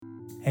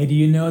Hey, do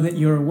you know that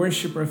you're a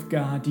worshiper of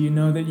God? Do you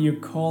know that you're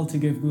called to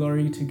give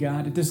glory to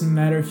God? It doesn't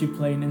matter if you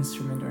play an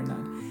instrument or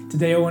not.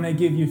 Today I want to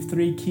give you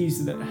 3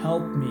 keys that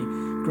help me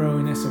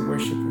growing as a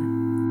worshiper.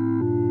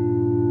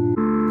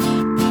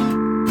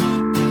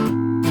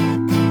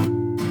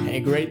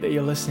 Hey, great that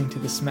you're listening to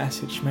this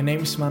message. My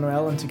name is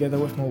Manuel, and together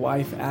with my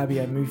wife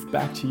Abby, I moved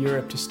back to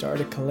Europe to start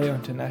a Kaleo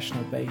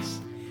International base.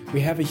 We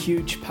have a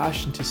huge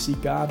passion to see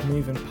God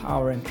move in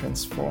power and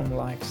transform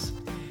lives.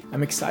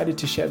 I'm excited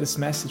to share this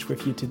message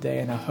with you today,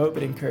 and I hope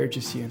it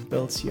encourages you and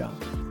builds you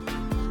up.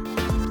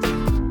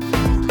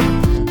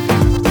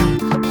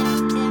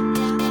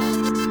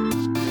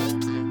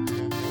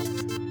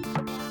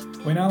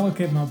 When I look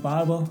at my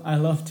Bible, I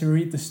love to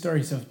read the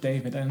stories of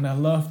David, and I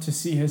love to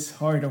see his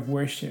heart of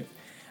worship.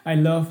 I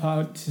love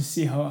to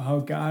see how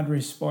God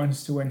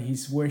responds to when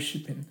he's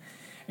worshiping,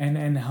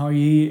 and how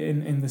he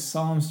in the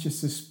Psalms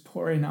just is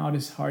pouring out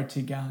his heart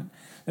to God.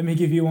 Let me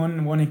give you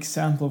one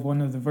example of one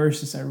of the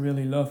verses I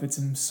really love. It's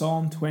in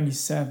Psalm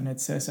 27.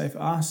 It says, "I've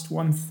asked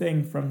one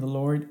thing from the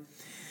Lord.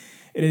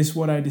 It is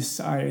what I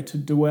desire, to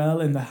dwell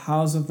in the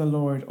house of the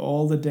Lord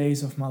all the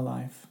days of my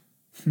life."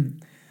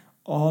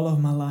 All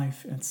of my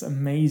life. It's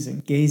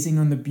amazing. Gazing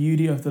on the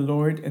beauty of the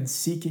Lord and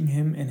seeking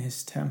him in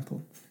his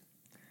temple.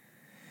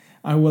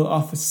 I will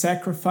offer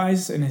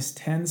sacrifice in his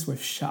tents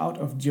with shout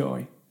of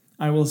joy.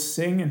 I will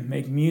sing and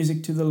make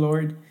music to the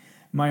Lord.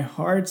 My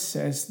heart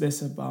says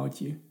this about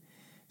you.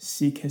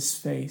 Seek his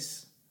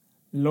face.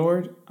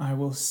 Lord, I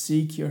will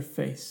seek your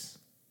face.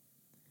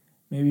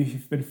 Maybe if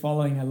you've been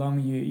following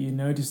along, you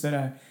notice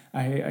that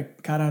I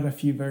cut out a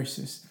few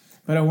verses.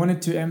 But I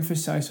wanted to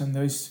emphasize on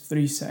those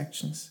 3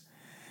 sections.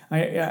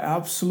 I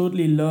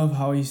absolutely love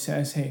how he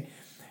says, hey,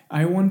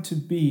 I want to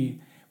be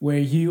where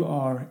you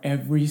are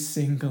every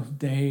single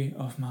day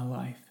of my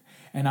life.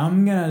 And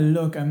I'm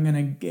going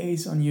to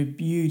gaze on your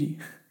beauty.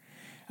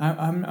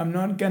 I'm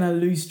not going to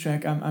lose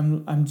track.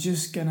 I'm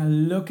just going to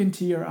look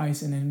into your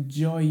eyes and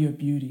enjoy your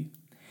beauty.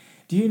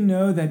 Do you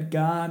know that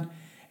God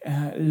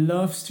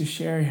loves to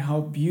share how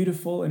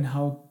beautiful and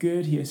how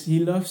good he is? He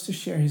loves to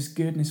share his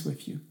goodness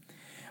with you.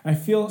 I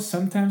feel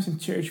sometimes in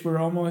church we're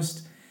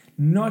almost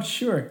not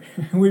sure.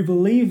 We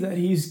believe that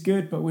he's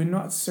good, but we're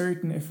not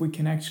certain if we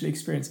can actually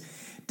experience.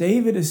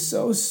 David is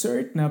so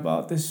certain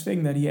about this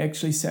thing that he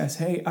actually says,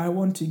 hey, I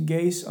want to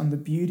gaze on the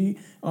beauty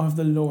of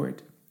the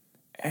Lord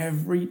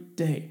every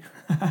day.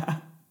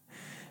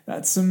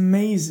 That's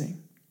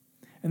amazing.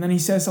 And then he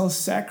says, I'll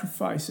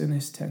sacrifice in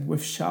his tent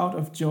with shout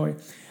of joy.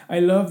 I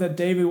love that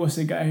David was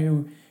a guy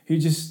who he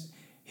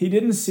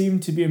didn't seem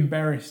to be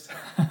embarrassed.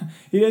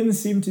 He didn't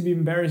seem to be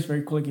embarrassed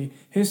very quickly.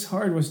 His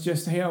heart was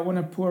just, hey, I want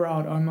to pour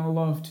out all my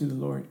love to the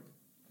Lord.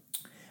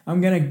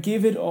 I'm going to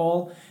give it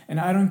all, and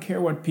I don't care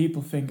what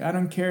people think. I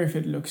don't care if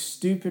it looks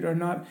stupid or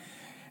not.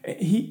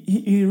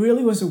 He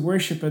really was a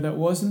worshiper that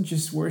wasn't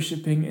just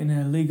worshiping in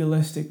a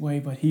legalistic way,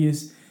 but he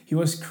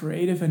was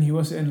creative and he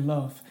was in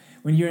love.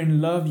 When you're in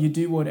love, you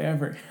do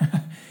whatever.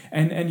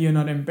 and you're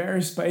not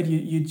embarrassed by it.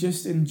 You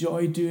just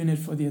enjoy doing it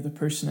for the other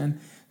person. And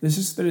this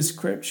is the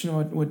description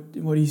of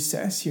what he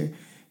says here. He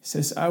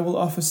says, I will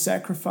offer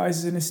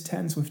sacrifices in his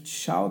tents with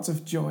shouts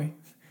of joy.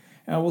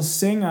 I will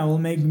sing, I will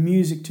make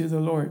music to the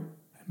Lord.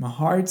 My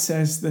heart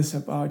says this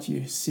about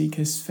you. Seek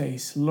his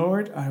face.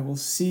 Lord, I will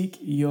seek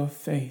your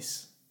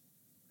face.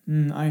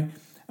 I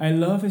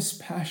love his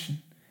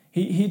passion.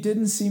 He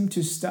didn't seem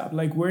to stop.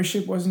 Like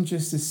worship wasn't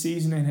just a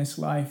season in his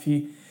life.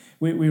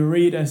 We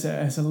read as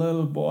a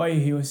little boy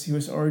he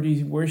was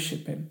already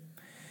worshiping,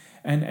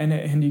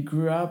 and he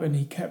grew up and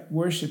he kept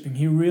worshiping.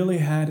 He really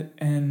had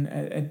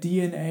a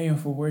DNA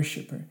of a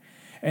worshiper,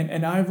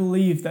 and I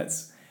believe that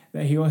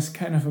he was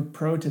kind of a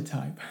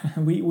prototype.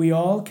 We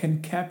all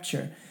can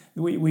capture.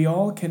 We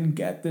all can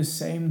get the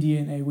same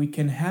DNA. We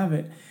can have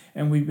it,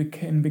 and we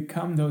can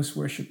become those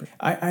worshipers.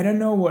 I don't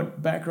know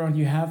what background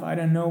you have. I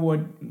don't know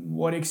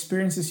what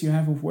experiences you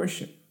have with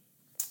worship.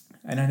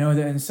 And I know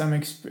that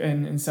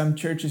in some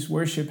churches,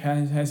 worship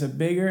has a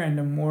bigger and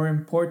a more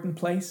important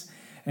place.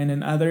 And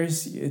in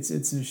others, it's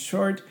a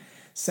short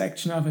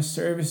section of a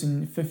service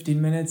in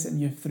 15 minutes,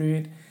 and you're through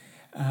it.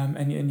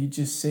 And you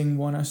just sing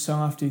one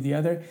song after the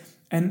other.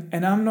 And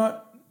I'm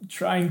not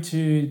trying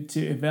to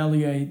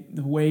evaluate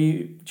the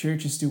way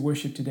churches do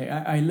worship today.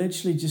 I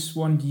literally just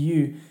want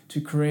you to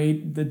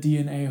create the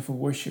DNA of a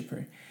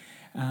worshiper,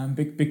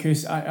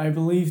 because I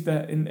believe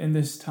that in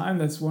this time,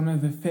 that's one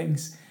of the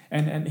things,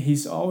 and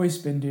he's always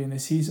been doing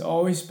this. He's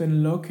always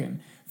been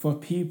looking for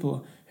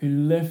people who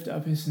lift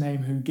up his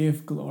name, who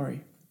give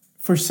glory.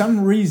 For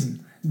some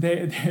reason,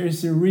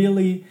 there's a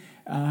really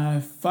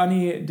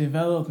funny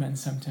development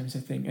sometimes, I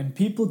think, and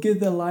people give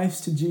their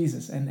lives to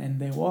Jesus, and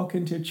they walk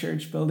into a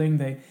church building,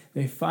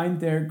 they find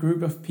their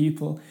group of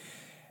people,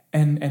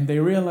 and they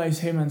realize,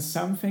 hey man,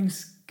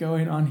 something's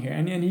going on here,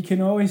 and you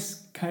can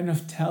always kind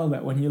of tell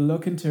that when you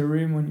look into a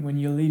room when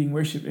you're leading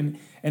worship, and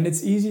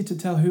it's easy to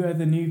tell who are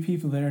the new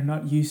people that are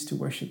not used to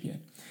worship yet,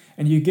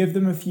 and you give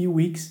them a few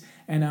weeks,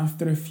 and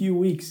after a few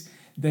weeks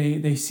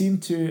they seem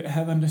to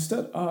have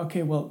understood, oh,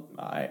 okay, well,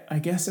 I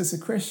guess as a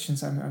Christian,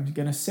 so I'm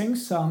going to sing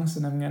songs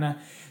and I'm going to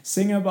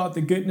sing about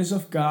the goodness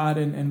of God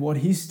and what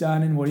he's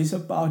done and what he's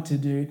about to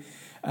do.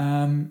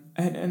 And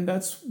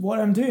that's what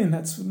I'm doing.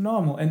 That's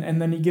normal.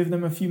 And then you give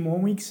them a few more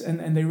weeks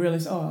and they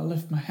realize, oh, I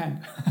lift my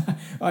hand.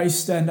 I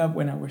stand up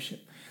when I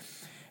worship.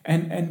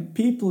 And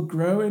people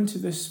grow into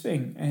this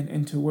thing and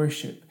into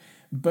worship.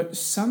 But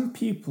some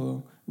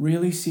people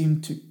really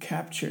seem to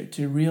capture it,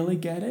 to really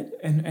get it.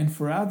 And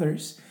for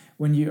others,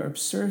 when you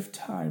observe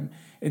time,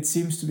 it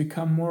seems to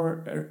become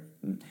more,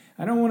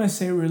 I don't want to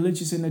say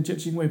religious in a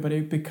judging way, but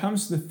it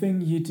becomes the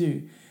thing you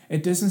do.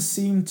 It doesn't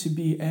seem to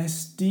be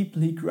as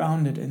deeply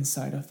grounded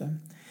inside of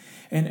them.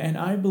 And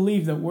I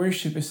believe that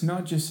worship is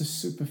not just a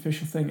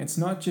superficial thing. It's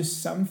not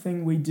just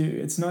something we do.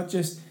 It's not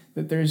just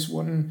that there's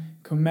one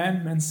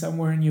commandment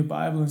somewhere in your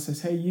Bible and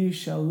says, hey, you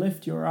shall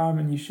lift your arm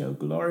and you shall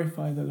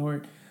glorify the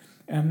Lord.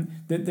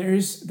 That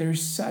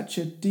there's such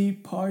a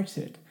deep part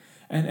to it.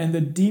 And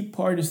the deep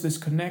part is this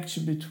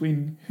connection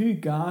between who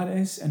God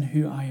is and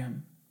who I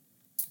am.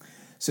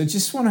 So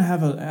just want to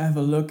have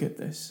a look at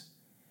this.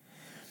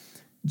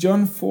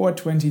 John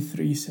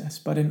 4:23 says,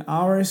 but an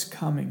hour is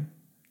coming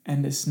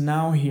and is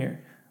now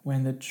here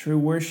when the true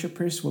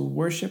worshippers will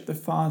worship the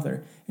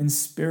Father in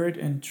spirit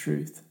and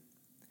truth.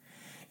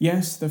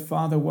 Yes, the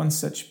Father wants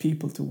such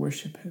people to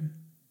worship him.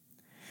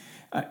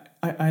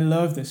 I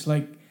love this.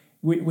 Like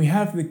we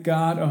have the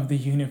God of the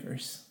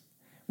universe.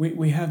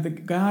 We have the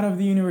God of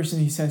the universe,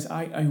 and he says,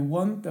 I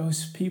want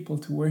those people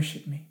to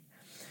worship me.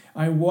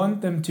 I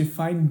want them to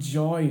find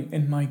joy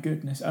in my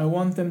goodness. I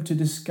want them to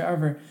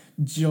discover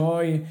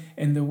joy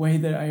in the way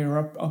that I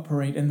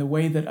operate, in the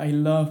way that I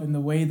love, in the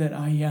way that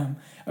I am.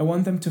 I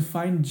want them to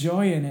find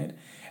joy in it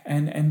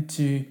and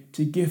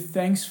to give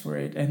thanks for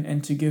it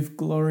and to give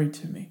glory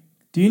to me.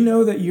 Do you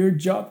know that your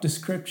job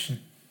description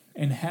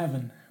in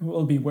heaven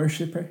will be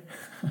worshiper?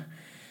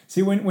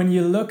 See, when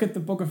you look at the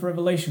book of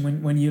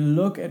Revelation, when you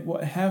look at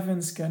what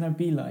heaven's going to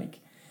be like,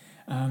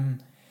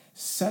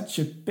 such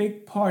a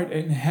big part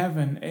in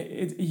heaven,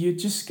 you're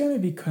just going to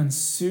be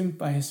consumed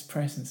by his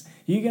presence.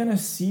 You're going to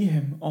see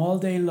him all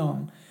day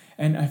long.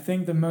 And I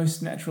think the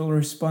most natural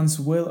response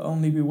will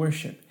only be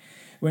worship.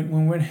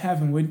 When we're in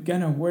heaven, we're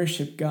going to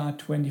worship God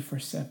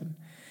 24/7.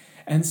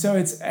 And so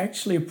it's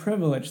actually a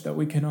privilege that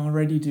we can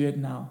already do it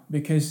now,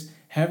 because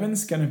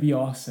heaven's going to be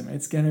awesome.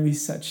 It's going to be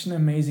such an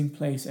amazing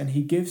place. And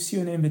he gives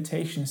you an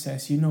invitation,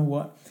 says, you know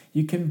what?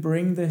 You can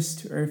bring this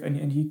to earth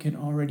and you can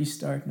already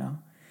start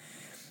now.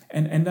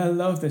 And I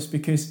love this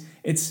because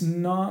it's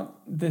not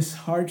this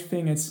hard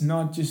thing. It's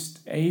not just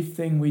a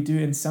thing we do,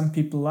 and some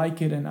people like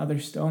it and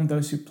others don't.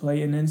 Those who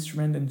play an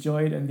instrument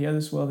enjoy it and the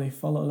others, well, they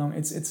follow along.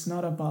 It's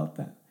not about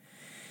that.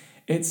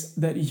 It's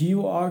that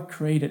you are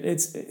created.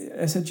 It's,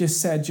 as I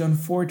just said, John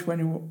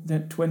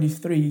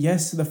 4:23.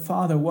 Yes, the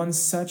Father wants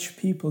such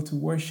people to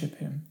worship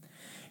him.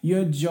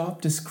 Your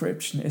job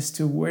description is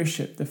to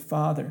worship the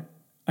Father.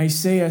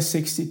 Isaiah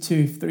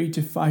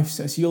 62:3-5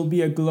 says, you'll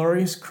be a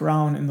glorious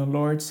crown in the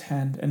Lord's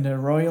hand and a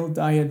royal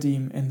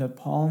diadem in the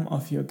palm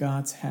of your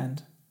God's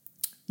hand.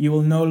 You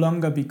will no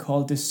longer be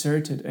called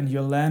deserted, and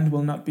your land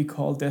will not be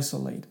called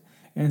desolate.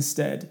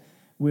 Instead,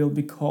 you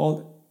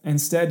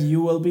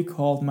will be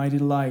called my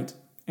delight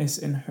is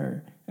in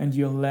her, and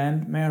your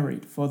land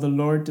married. For the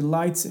Lord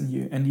delights in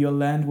you, and your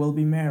land will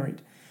be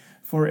married.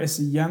 For as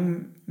a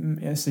young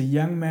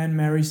man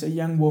marries a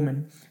young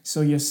woman,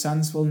 so your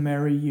sons will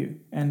marry you.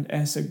 And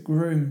as a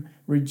groom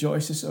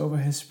rejoices over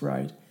his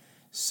bride,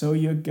 so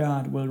your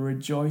God will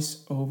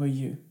rejoice over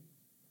you.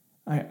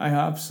 I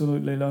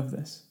absolutely love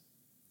this.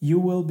 You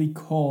will be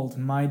called,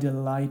 my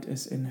delight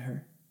is in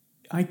her.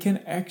 I can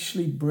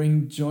actually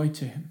bring joy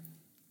to him.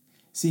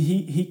 See,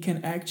 he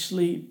can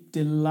actually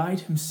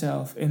delight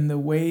himself in the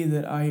way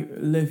that I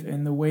live,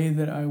 in the way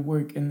that I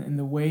work, in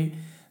the way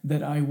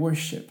that I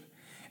worship.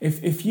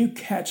 If you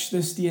catch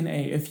this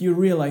DNA, if you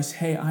realize,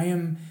 hey,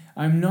 I'm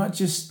not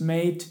just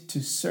made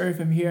to serve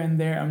him here and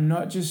there. I'm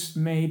not just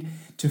made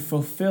to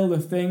fulfill the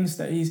things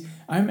that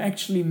I'm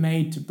actually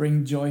made to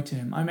bring joy to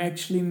him. I'm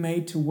actually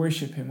made to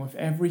worship him with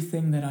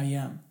everything that I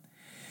am.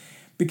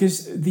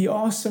 Because the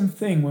awesome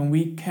thing when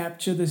we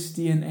capture this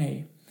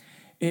DNA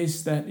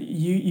is that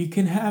you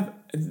can have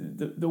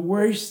the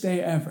worst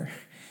day ever.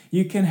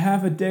 You can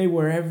have a day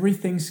where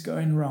everything's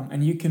going wrong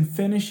and you can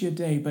finish your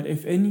day. But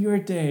if in your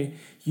day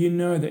you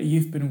know that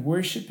you've been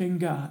worshiping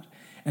God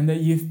and that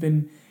you've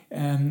been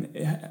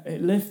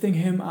lifting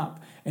him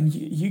up, and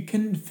you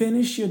can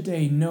finish your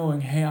day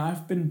knowing, hey,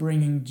 I've been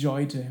bringing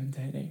joy to him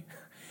today.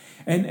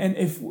 And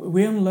if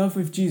we're in love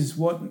with Jesus,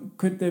 what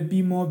could there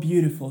be more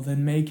beautiful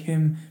than make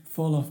him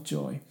full of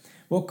joy?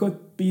 What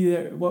could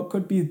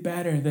be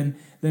better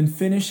than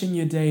finishing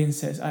your day and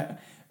says,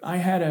 I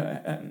had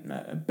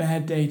a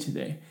bad day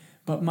today,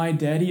 but my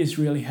daddy is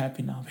really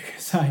happy now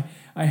because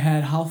I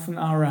had half an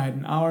hour, I had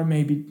an hour,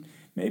 maybe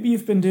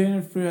you've been doing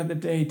it throughout the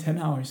day, 10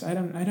 hours. I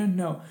don't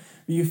know.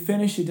 But you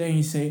finish your day and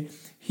you say,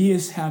 he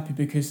is happy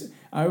because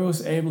I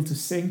was able to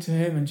sing to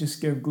him and just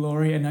give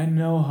glory. And I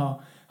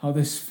know how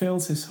this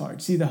fills his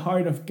heart. See, the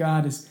heart of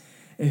God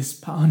is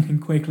pounding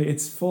quickly.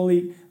 It's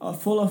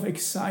full of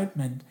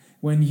excitement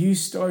when you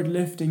start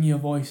lifting your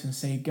voice and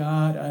say,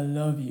 God, I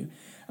love you.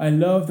 I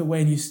love the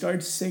way you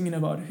start singing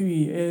about who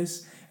he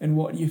is and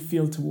what you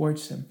feel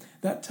towards him.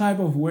 That type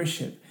of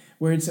worship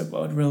where it's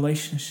about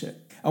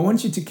relationship. I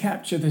want you to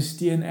capture this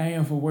DNA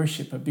of a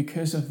worshiper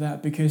because of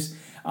that, because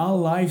our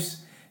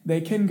lives,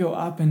 they can go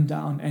up and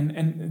down,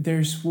 and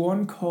there's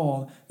one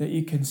call that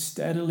you can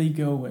steadily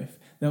go with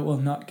that will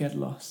not get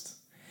lost.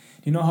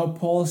 You know how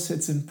Paul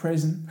sits in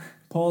prison?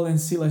 Paul and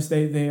Silas,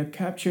 they are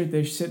captured,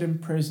 they sit in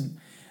prison,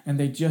 and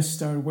they just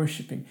start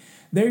worshiping.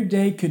 Their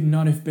day could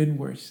not have been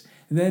worse.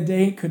 Their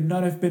day could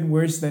not have been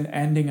worse than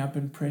ending up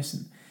in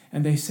prison.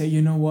 And they say,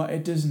 you know what,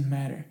 it doesn't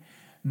matter.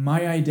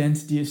 My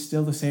identity is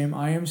still the same.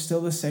 I am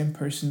still the same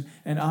person,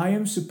 and I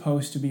am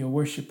supposed to be a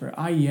worshiper.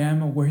 I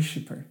am a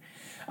worshiper.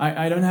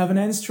 I don't have an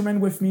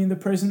instrument with me in the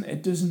prison.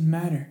 It doesn't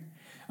matter.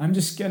 I'm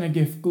just going to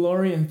give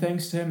glory and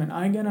thanks to him, and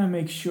I'm going to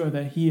make sure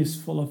that he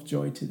is full of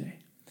joy today.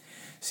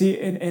 See,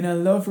 in a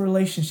love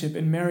relationship,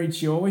 in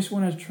marriage, you always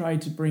want to try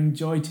to bring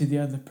joy to the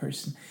other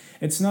person.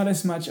 It's not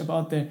as much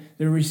about the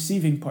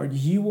receiving part.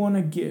 You want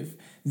to give.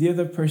 The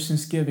other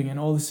person's giving, and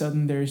all of a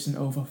sudden there's an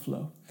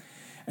overflow.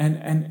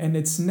 And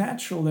it's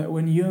natural that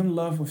when you're in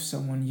love with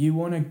someone, you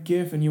want to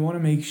give and you want to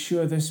make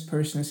sure this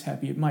person is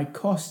happy. It might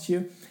cost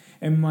you.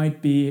 It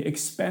might be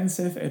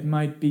expensive. It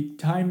might be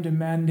time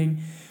demanding.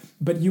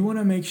 But you want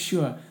to make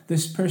sure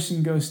this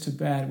person goes to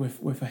bed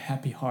with a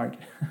happy heart.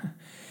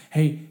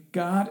 Hey,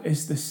 God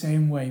is the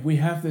same way. We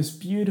have this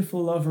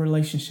beautiful love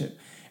relationship,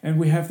 and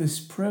we have this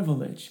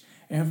privilege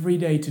every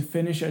day to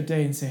finish our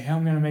day and say, hey,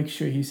 I'm going to make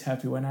sure he's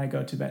happy when I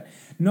go to bed.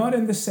 Not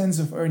in the sense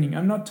of earning.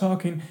 I'm not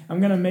talking, I'm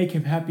going to make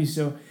him happy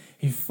so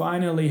he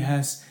finally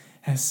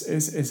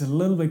is a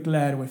little bit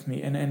glad with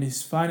me and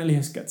he's finally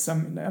has got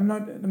some. I'm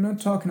not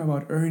talking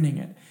about earning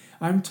it.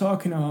 I'm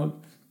talking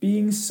about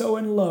being so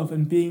in love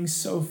and being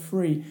so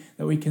free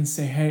that we can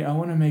say, hey, I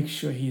want to make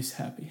sure he's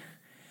happy.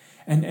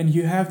 And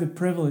you have the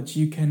privilege,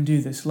 you can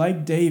do this,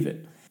 like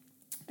David.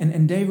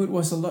 And David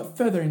was a lot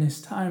further in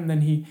his time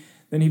than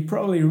he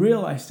probably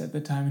realized at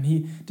the time. And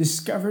he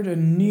discovered a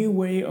new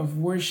way of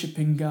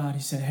worshiping God.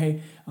 He said,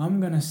 hey, I'm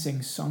going to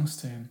sing songs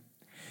to him.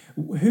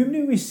 Whom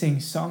do we sing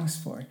songs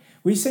for?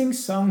 We sing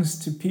songs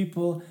to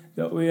people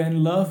that we're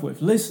in love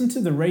with. Listen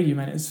to the radio,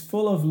 man. It's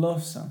full of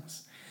love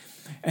songs.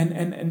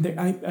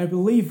 I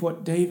believe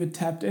what David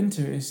tapped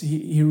into is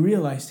he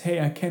realized, hey,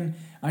 I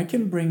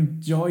can bring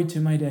joy to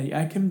my day.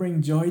 I can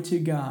bring joy to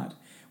God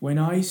when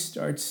I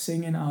start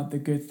singing out the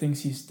good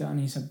things he's done,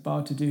 he's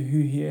about to do, who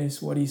he is,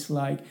 what he's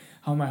like,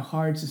 how my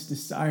heart is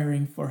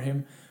desiring for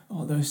him,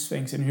 all those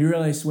things. And he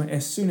realized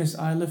as soon as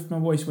I lift my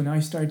voice, when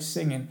I start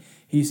singing,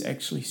 he's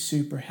actually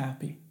super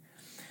happy.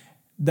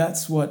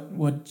 That's what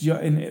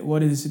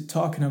is it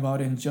talking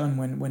about in John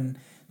when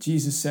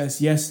Jesus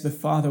says, yes, the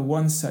Father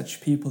wants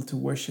such people to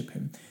worship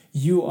him.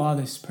 You are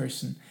this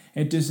person.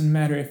 It doesn't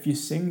matter if you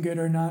sing good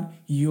or not,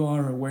 you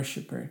are a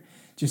worshiper.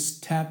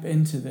 Just tap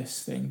into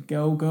this thing.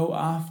 Go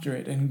after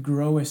it and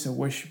grow as a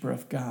worshiper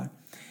of God.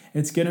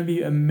 It's going to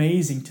be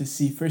amazing to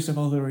see, first of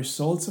all, the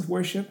results of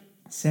worship.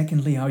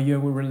 Secondly, how your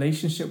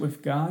relationship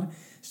with God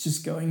is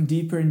just going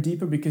deeper and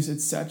deeper because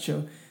it's such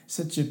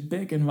a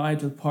big and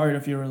vital part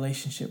of your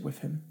relationship with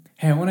him.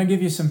 Hey, I want to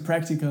give you some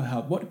practical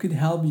help. What could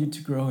help you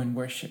to grow in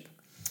worship?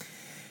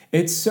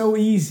 It's so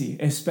easy,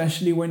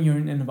 especially when you're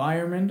in an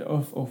environment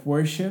of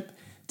worship,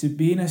 to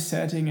be in a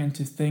setting and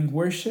to think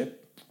worship.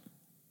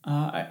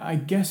 I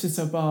guess it's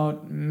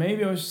about,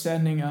 maybe I was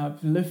standing up,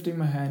 lifting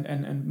my hand,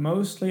 and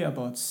mostly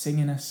about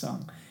singing a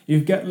song.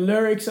 You've got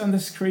lyrics on the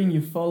screen,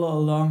 you follow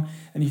along,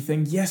 and you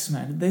think, yes,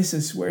 man, this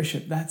is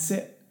worship, that's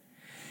it.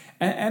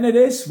 And it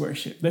is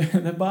worship.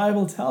 The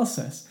Bible tells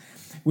us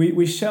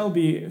we shall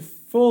be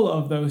full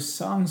of those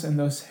songs and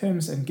those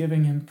hymns and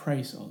giving him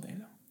praise all day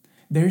long.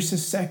 There's a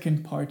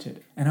second part to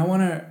it, and I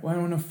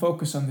want to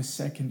focus on the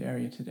second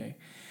area today.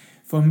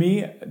 For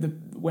me,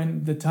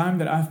 the time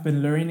that I've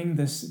been learning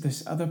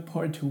this other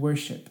part to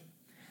worship,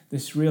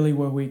 this really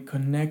where we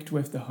connect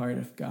with the heart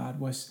of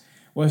God,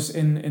 was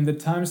in the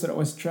times that I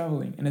was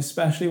traveling, and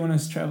especially when I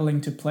was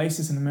traveling to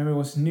places, and I remember I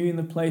was new in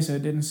the place, so I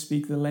didn't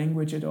speak the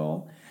language at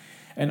all,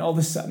 and all of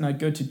a sudden I'd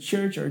go to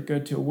church or go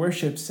to a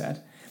worship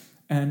set,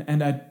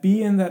 and I'd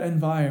be in that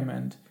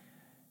environment,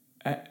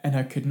 and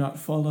I could not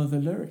follow the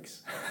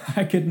lyrics.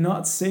 I could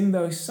not sing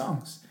those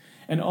songs,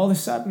 and all of a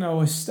sudden I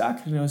was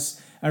stuck, and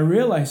I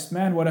realized,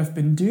 man, what I've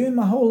been doing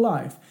my whole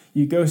life.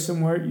 You go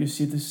somewhere, you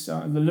see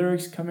the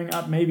lyrics coming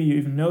up. Maybe you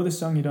even know the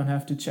song. You don't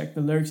have to check the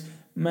lyrics.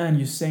 Man,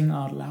 you sing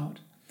out loud.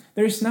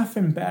 There's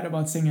nothing bad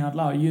about singing out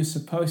loud. You're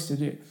supposed to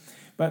do it.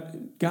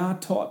 But God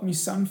taught me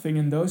something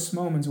in those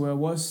moments where I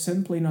was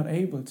simply not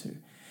able to.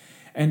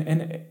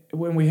 And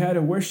when we had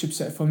a worship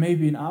set for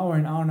maybe an hour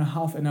and a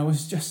half, and I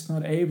was just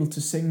not able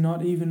to sing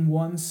not even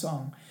one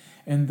song.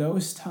 In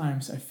those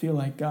times, I feel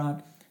like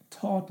God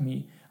taught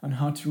me on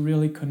how to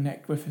really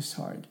connect with his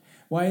heart.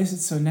 Why is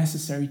it so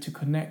necessary to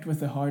connect with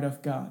the heart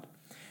of God?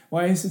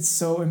 Why is it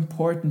so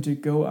important to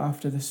go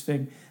after this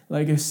thing?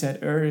 Like I said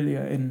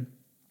earlier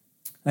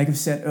Like I've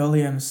said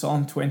earlier in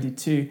Psalm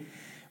 22,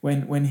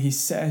 when he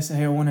says,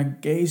 hey, I want to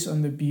gaze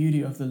on the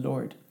beauty of the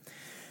Lord.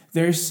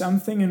 There's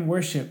something in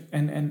worship,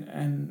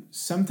 and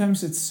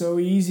sometimes it's so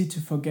easy to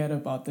forget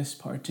about this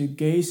part, to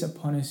gaze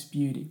upon his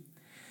beauty.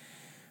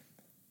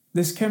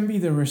 This can be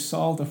the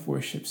result of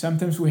worship.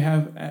 Sometimes we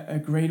have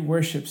a great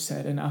worship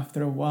set, and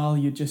after a while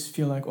you just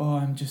feel like, oh,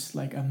 I'm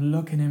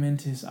looking him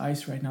into his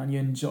eyes right now, and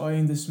you're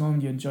enjoying this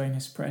moment, you're enjoying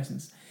his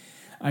presence.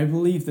 I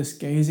believe this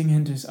gazing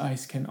into his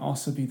eyes can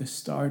also be the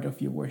start of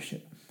your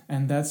worship.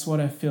 And that's what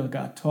I feel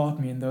God taught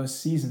me in those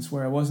seasons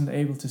where I wasn't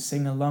able to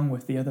sing along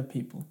with the other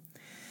people.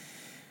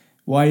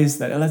 Why is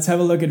that? Let's have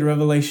a look at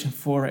Revelation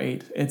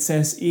 4:8. It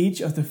says,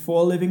 each of the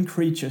 4 living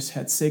creatures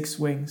had 6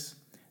 wings.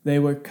 They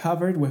were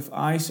covered with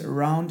eyes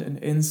around and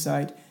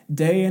inside.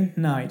 Day and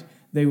night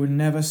they would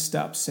never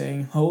stop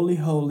saying, Holy,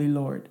 holy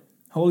Lord.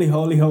 Holy,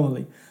 holy,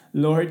 holy.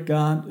 Lord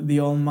God, the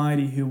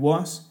Almighty, who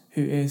was,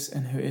 who is,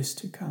 and who is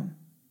to come.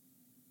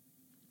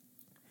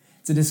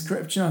 It's a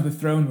description of the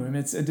throne room.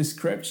 It's a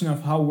description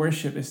of how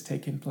worship is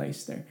taking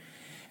place there.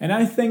 And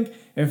I think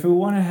if we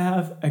want to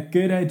have a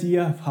good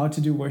idea of how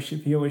to do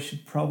worship here, we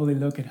should probably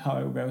look at how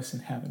it goes in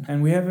heaven.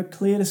 And we have a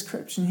clear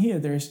description here.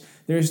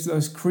 There's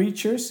those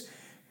creatures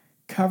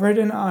covered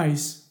in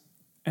eyes,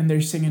 and they're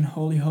singing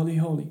holy, holy,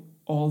 holy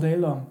all day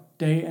long,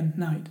 day and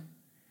night.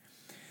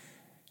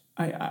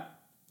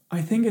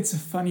 I think it's a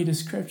funny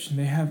description.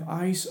 They have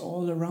eyes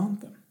all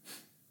around them.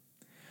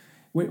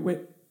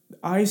 With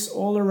eyes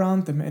all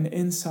around them and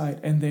inside,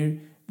 and they're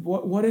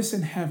what is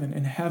in heaven?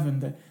 In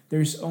heaven,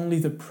 there's only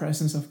the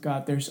presence of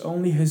God. There's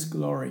only his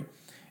glory.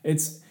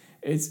 It's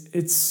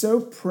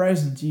so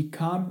present you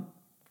can't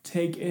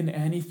take in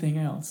anything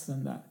else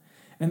than that.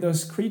 And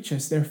those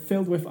creatures, they're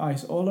filled with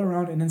eyes all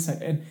around and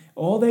inside, and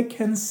all they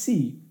can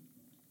see,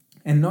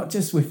 and not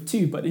just with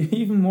 2, but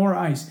even more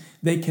eyes,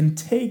 they can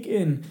take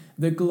in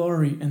the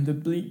glory and the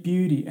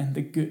beauty and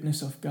the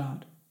goodness of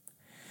God.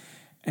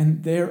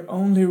 And their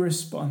only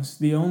response,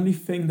 the only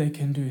thing they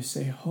can do is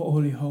say,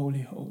 holy,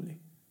 holy, holy.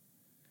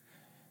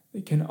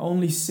 They can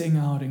only sing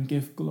out and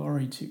give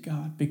glory to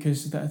God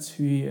because that's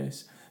who he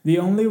is. The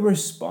only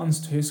response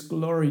to his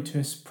glory, to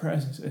his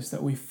presence, is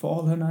that we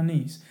fall on our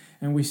knees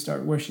and we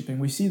start worshiping.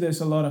 We see this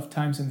a lot of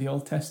times in the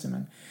Old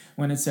Testament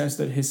when it says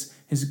that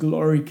his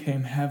glory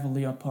came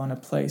heavily upon a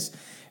place.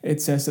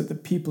 It says that the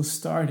people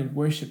started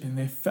worshiping.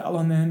 They fell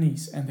on their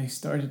knees and they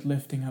started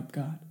lifting up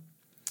God.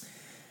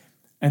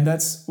 And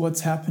that's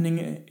what's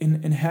happening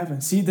in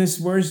heaven. See, this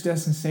verse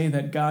doesn't say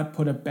that God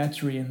put a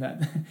battery in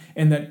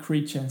that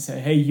creature and say,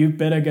 hey, you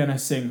better gonna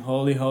sing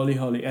holy, holy,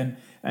 holy, and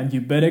you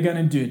better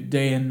gonna do it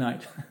day and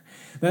night.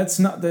 That's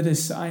not the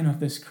design of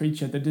this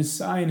creature. The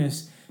design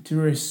is to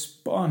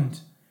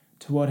respond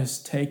to what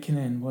is taken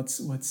in,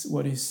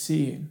 what is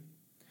seeing.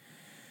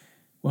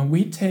 When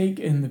we take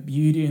in the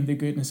beauty and the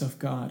goodness of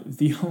God,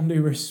 the only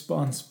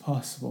response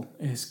possible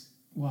is,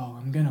 wow,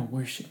 I'm gonna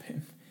worship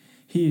him.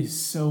 He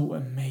is so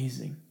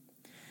amazing.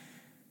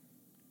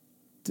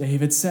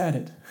 David said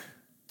it,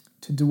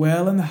 to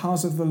dwell in the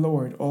house of the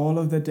Lord all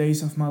of the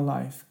days of my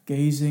life,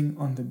 gazing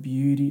on the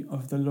beauty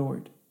of the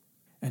Lord,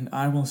 and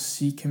I will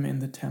seek him in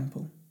the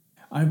temple.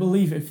 I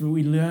believe if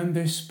we learn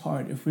this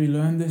part of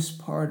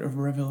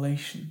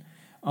revelation,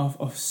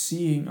 of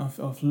seeing,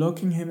 of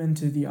looking him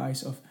into the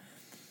eyes,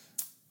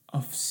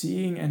 of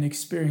seeing and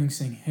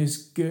experiencing his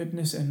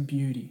goodness and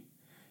beauty,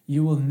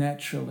 you will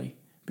naturally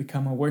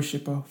become a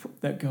worshiper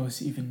that goes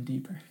even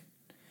deeper.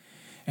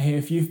 Hey,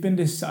 if you've been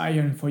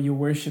desiring for your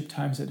worship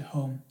times at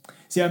home,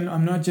 see,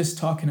 I'm not just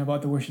talking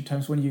about the worship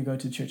times when you go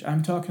to church.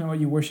 I'm talking about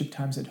your worship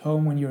times at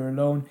home when you're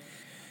alone.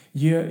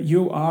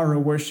 You are a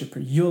worshiper.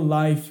 Your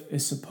life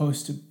is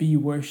supposed to be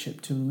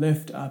worship, to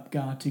lift up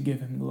God, to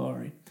give him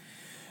glory.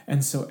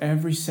 And so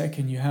every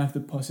second you have the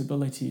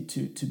possibility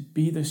to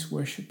be this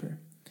worshiper.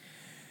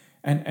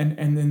 And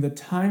in the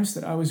times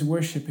that I was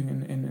worshiping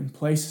in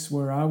places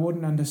where I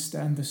wouldn't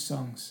understand the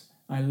songs,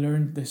 I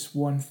learned this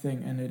one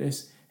thing, and it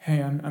is,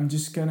 hey, I'm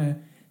just gonna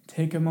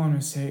take a moment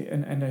and say,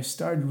 and I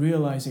start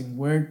realizing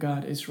where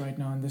God is right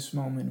now in this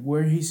moment,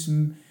 where he's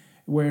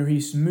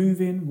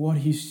moving, what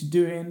he's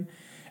doing,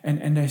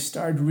 and I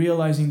start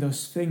realizing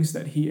those things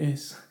that he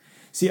is.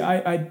 See,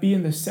 I'd be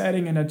in the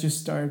setting and I'd just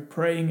start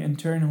praying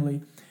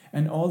internally,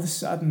 and all of a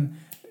sudden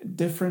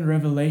different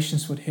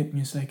revelations would hit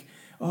me. It's like,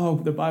 oh,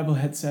 the Bible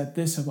had said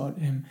this about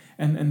him,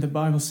 and the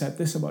Bible said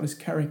this about his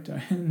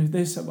character, and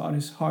this about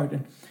his heart,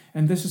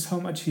 and this is how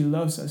much he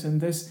loves us,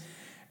 and this,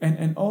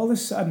 and all of a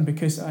sudden,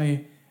 because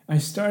I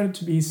started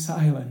to be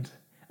silent,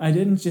 I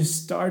didn't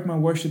just start my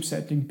worship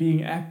setting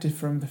being active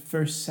from the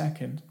first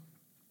second.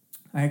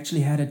 I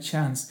actually had a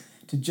chance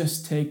to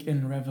just take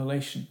in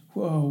revelation,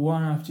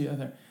 one after the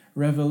other,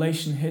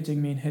 revelation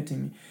hitting me,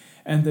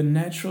 and the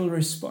natural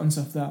response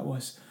of that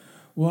was,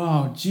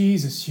 wow,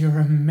 Jesus, you're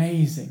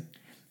amazing.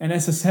 And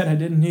as I said, I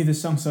didn't need the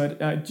song, so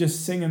I'd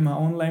just sing in my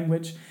own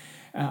language.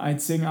 I'd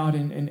sing out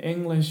in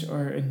English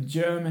or in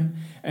German,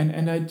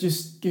 and I'd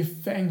just give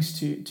thanks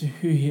to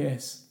who he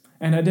is.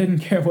 And I didn't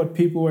care what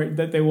people were,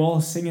 that they were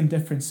all singing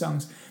different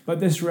songs.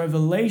 But this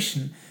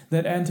revelation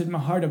that entered my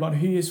heart about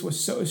who he is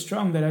was so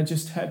strong that I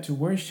just had to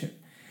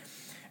worship.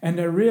 And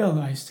I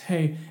realized,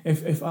 hey,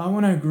 if I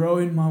want to grow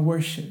in my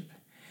worship,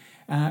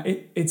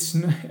 it's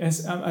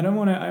as I don't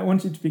want to. I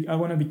want you to be. I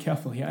want to be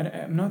careful here.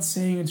 I'm not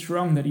saying it's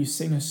wrong that you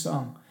sing a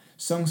song.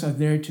 Songs are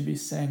there to be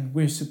sang.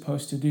 We're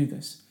supposed to do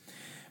this.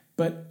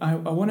 But I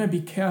want to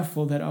be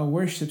careful that our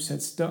worship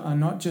sets are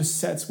not just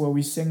sets where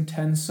we sing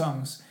 10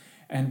 songs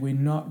and we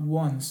not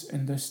once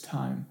in this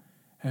time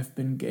have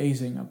been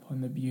gazing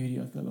upon the beauty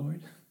of the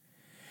Lord.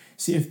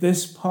 See, if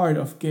this part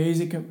of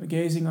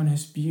gazing on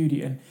his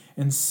beauty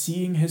and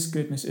seeing his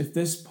goodness, if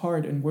this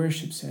part in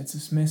worship sets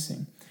is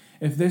missing,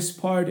 if this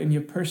part in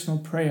your personal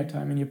prayer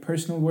time, in your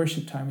personal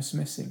worship time is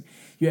missing,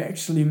 you're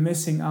actually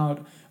missing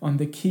out on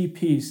the key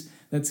piece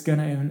that's going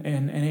to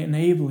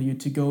enable you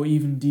to go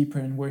even deeper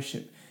in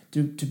worship,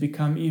 to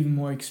become even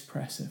more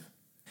expressive.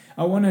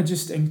 I want to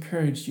just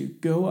encourage you,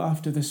 go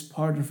after this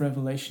part of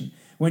revelation.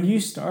 When you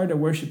start a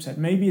worship set,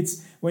 maybe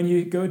it's when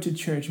you go to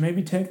church,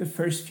 maybe take the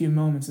first few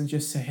moments and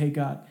just say, hey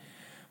God,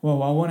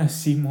 well, I want to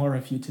see more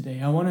of you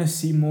today. I want to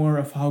see more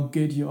of how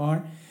good you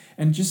are.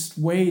 And just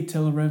wait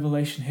till a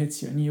revelation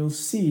hits you and you'll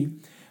see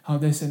how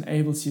this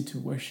enables you to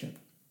worship.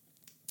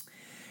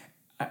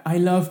 I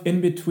love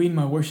in between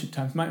my worship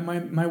times.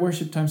 My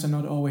worship times are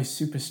not always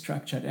super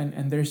structured,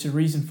 and there's a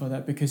reason for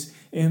that, because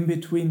in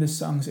between the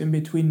songs, in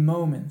between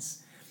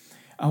moments,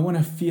 I want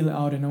to feel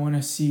out and I want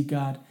to see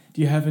God.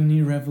 Do you have a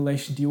new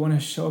revelation? Do you want to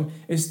show him?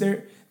 Is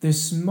there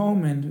this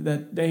moment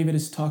that David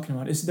is talking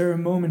about? Is there a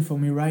moment for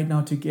me right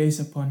now to gaze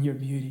upon your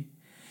beauty?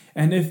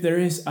 And if there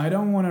is, I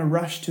don't want to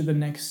rush to the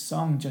next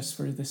song just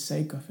for the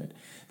sake of it.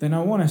 Then I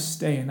want to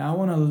stay and I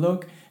want to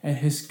look at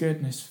his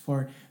goodness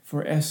for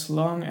as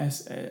long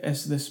as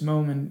this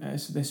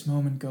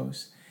moment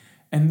goes.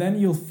 And then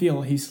you'll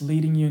feel he's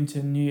leading you into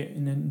a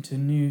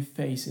new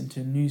phase, into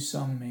a new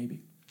song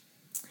maybe.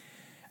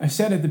 I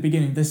said at the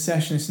beginning, this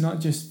session is not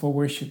just for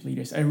worship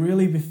leaders. I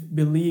really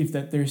believe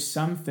that there's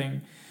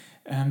something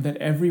that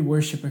every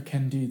worshiper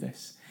can do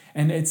this.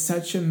 And it's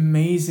such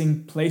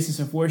amazing places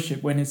of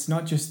worship when it's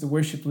not just the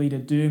worship leader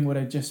doing what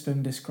I've just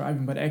been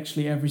describing, but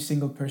actually every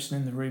single person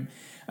in the room.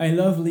 I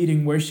love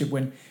leading worship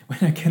when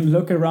I can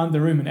look around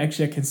the room and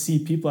actually I can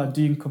see people are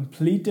doing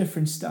complete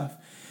different stuff.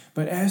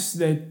 But as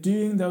they're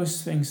doing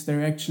those things,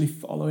 they're actually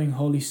following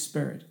Holy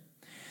Spirit.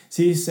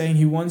 See, he's saying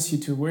he wants you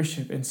to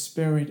worship in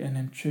spirit and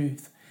in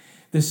truth.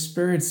 The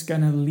Spirit's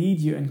going to lead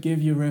you and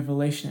give you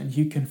revelation and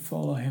you can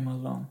follow him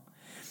along.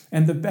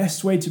 And the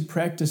best way to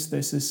practice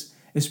this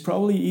is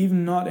probably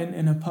even not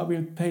in a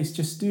public place.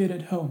 Just do it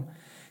at home.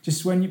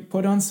 Just when you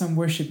put on some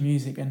worship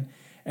music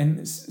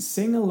and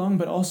sing along,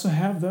 but also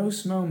have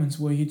those moments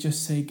where you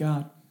just say,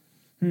 God,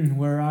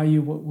 where are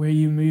you? Where are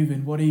you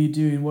moving? What are you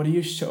doing? What are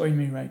you showing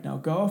me right now?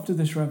 Go after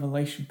this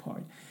revelation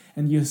part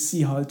and you'll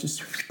see how it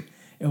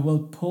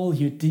will pull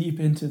you deep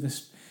into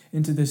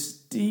this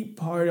deep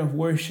part of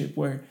worship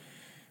where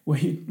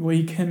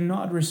you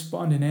cannot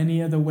respond in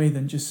any other way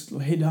than just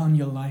lay down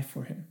your life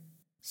for him.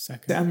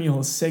 Samuel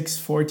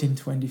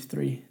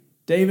 6:14-23.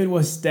 David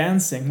was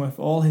dancing with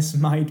all his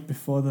might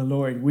before the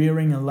Lord,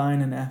 wearing a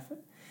line and ephod.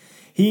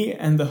 He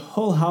and the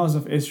whole house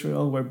of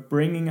Israel were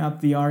bringing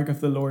up the ark of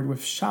the Lord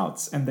with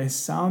shouts and the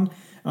sound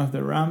of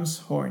the ram's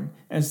horn.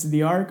 As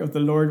the ark of the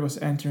Lord was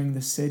entering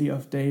the city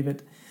of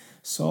David,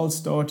 Saul's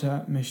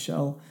daughter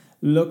Michal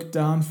looked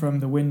down from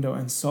the window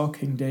and saw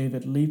King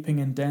David leaping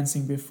and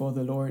dancing before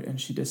the Lord,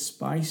 and she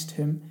despised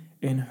him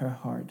in her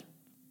heart.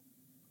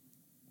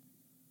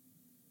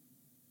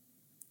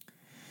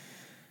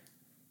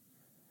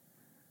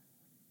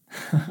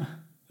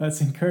 That's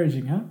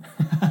encouraging,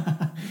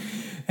 huh?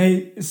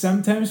 Hey,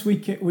 sometimes we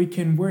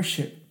can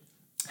worship,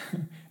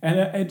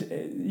 and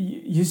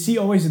you see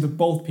always the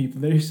bold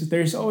people.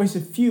 There's always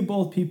a few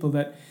bold people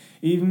that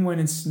even when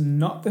it's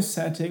not the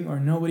setting or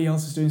nobody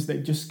else is doing it, they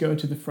just go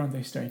to the front,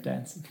 they start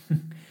dancing.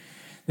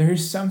 There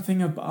is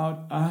something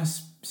about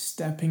us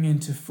stepping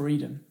into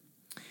freedom.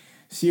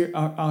 See,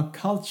 our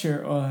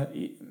culture, or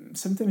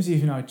sometimes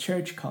even our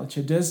church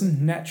culture,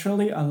 doesn't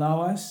naturally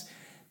allow us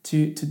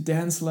to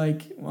dance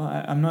like, well,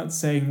 I'm not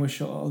saying we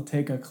should all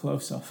take our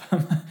clothes off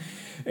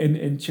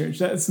in church.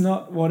 That's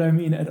not what I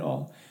mean at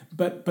all.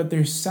 But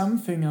there's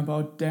something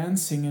about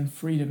dancing in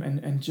freedom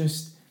and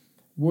just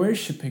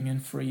worshiping in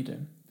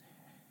freedom.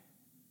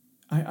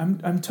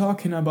 I'm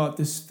talking about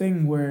this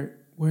thing where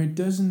it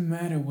doesn't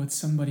matter what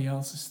somebody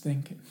else is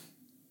thinking.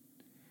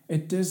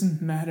 It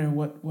doesn't matter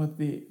what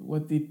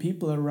the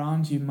people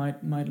around you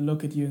might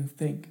look at you and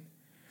think.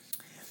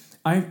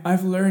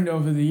 I've learned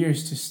over the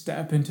years to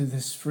step into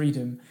this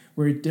freedom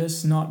where it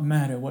does not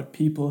matter what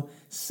people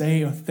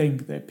say or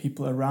think, that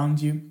people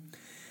around you.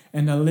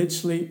 And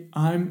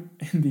I'm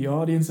in the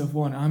audience of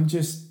one. I'm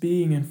just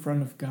being in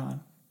front of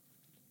God.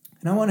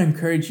 And I want to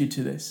encourage you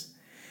to this.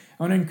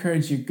 I want to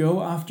encourage you,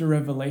 go after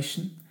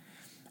revelation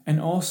and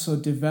also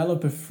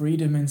develop a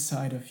freedom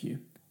inside of you.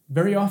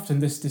 Very often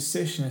this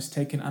decision is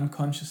taken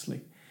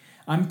unconsciously.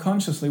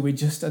 Unconsciously, we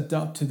just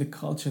adopt to the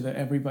culture that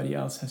everybody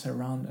else has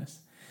around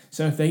us.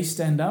 So if they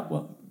stand up,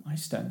 well, I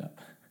stand up.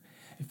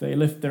 If they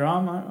lift their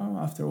arm,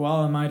 after a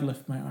while I might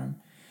lift my arm.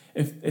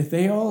 If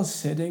they all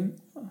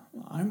sitting,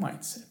 I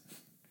might sit.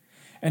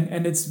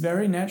 And it's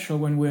very natural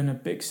when we're in a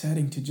big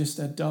setting to just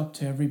adopt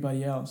to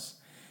everybody else.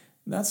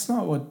 That's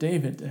not what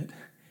David did.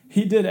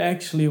 He did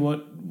actually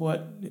what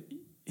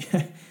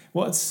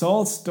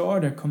Saul's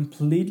daughter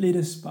completely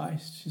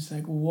despised. She's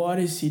like, what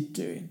is he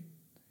doing?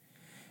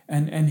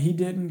 And he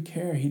didn't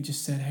care. He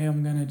just said, hey,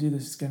 I'm going to do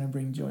this. It's going to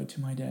bring joy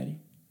to my daddy.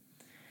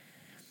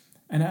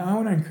 And I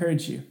want to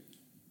encourage you.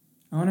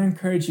 I want to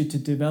encourage you to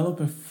develop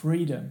a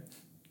freedom.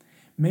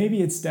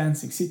 Maybe it's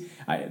dancing. See,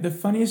 the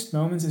funniest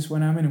moments is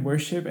when I'm in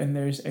worship and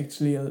there's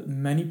actually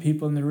many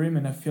people in the room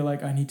and I feel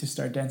like I need to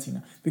start dancing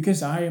now.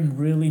 Because I am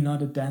really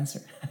not a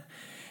dancer.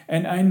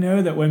 And I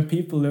know that when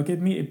people look at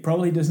me, it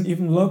probably doesn't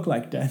even look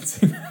like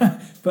dancing.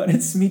 But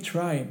it's me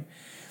trying.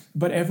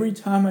 But every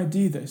time I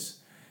do this,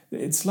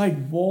 it's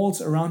like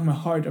walls around my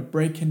heart are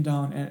breaking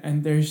down.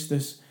 And there's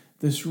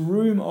this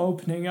room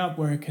opening up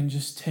where I can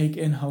just take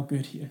in how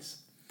good he is.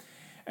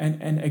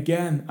 And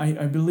again,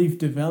 I believe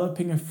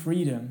developing a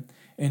freedom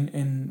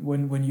in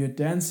when you're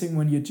dancing,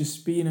 when you're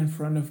just being in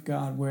front of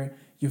God, where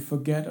you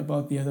forget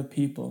about the other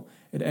people,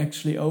 it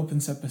actually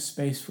opens up a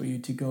space for you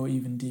to go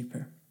even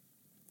deeper.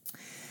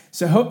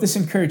 So I hope this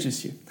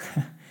encourages you.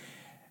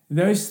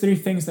 Those 3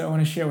 things that I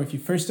want to share with you.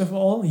 First of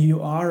all,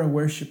 you are a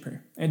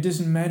worshiper. It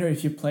doesn't matter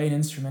if you play an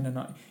instrument or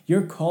not.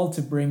 You're called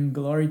to bring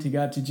glory to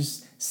God, to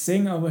just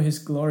sing over his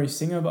glory,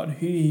 sing about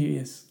who he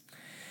is.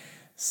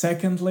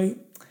 Secondly,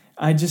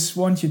 I just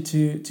want you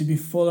to be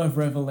full of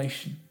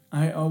revelation.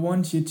 I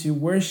want you to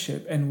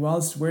worship, and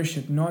whilst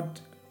worship,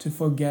 not to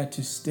forget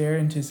to stare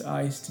into his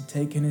eyes, to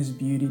take in his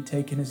beauty,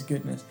 take in his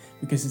goodness,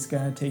 because it's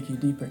going to take you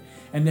deeper.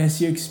 And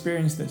as you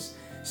experience this,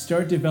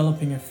 start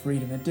developing a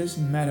freedom. It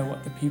doesn't matter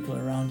what the people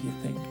around you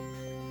think.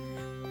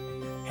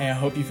 Hey, I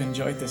hope you've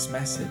enjoyed this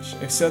message.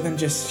 If so, then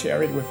just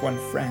share it with one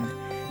friend.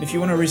 And if you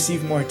want to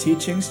receive more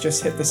teachings,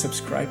 just hit the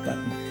subscribe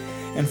button.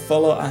 And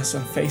follow us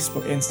on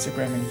Facebook,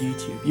 Instagram, and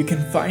YouTube. You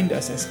can find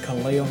us as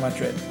Kaleo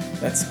Madrid.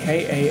 That's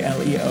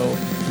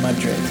Kaleo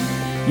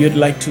Madrid. You'd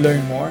like to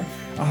learn more?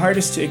 Our heart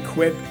is to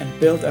equip and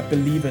build up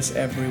believers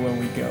everywhere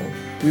we go.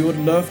 We would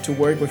love to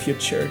work with your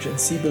church and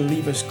see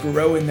believers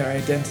grow in their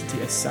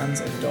identity as sons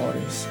and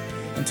daughters,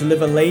 and to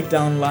live a laid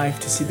down life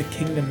to see the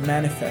kingdom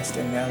manifest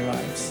in their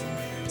lives.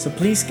 So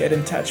please get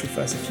in touch with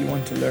us if you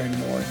want to learn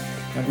more,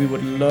 and we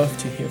would love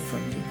to hear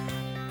from you.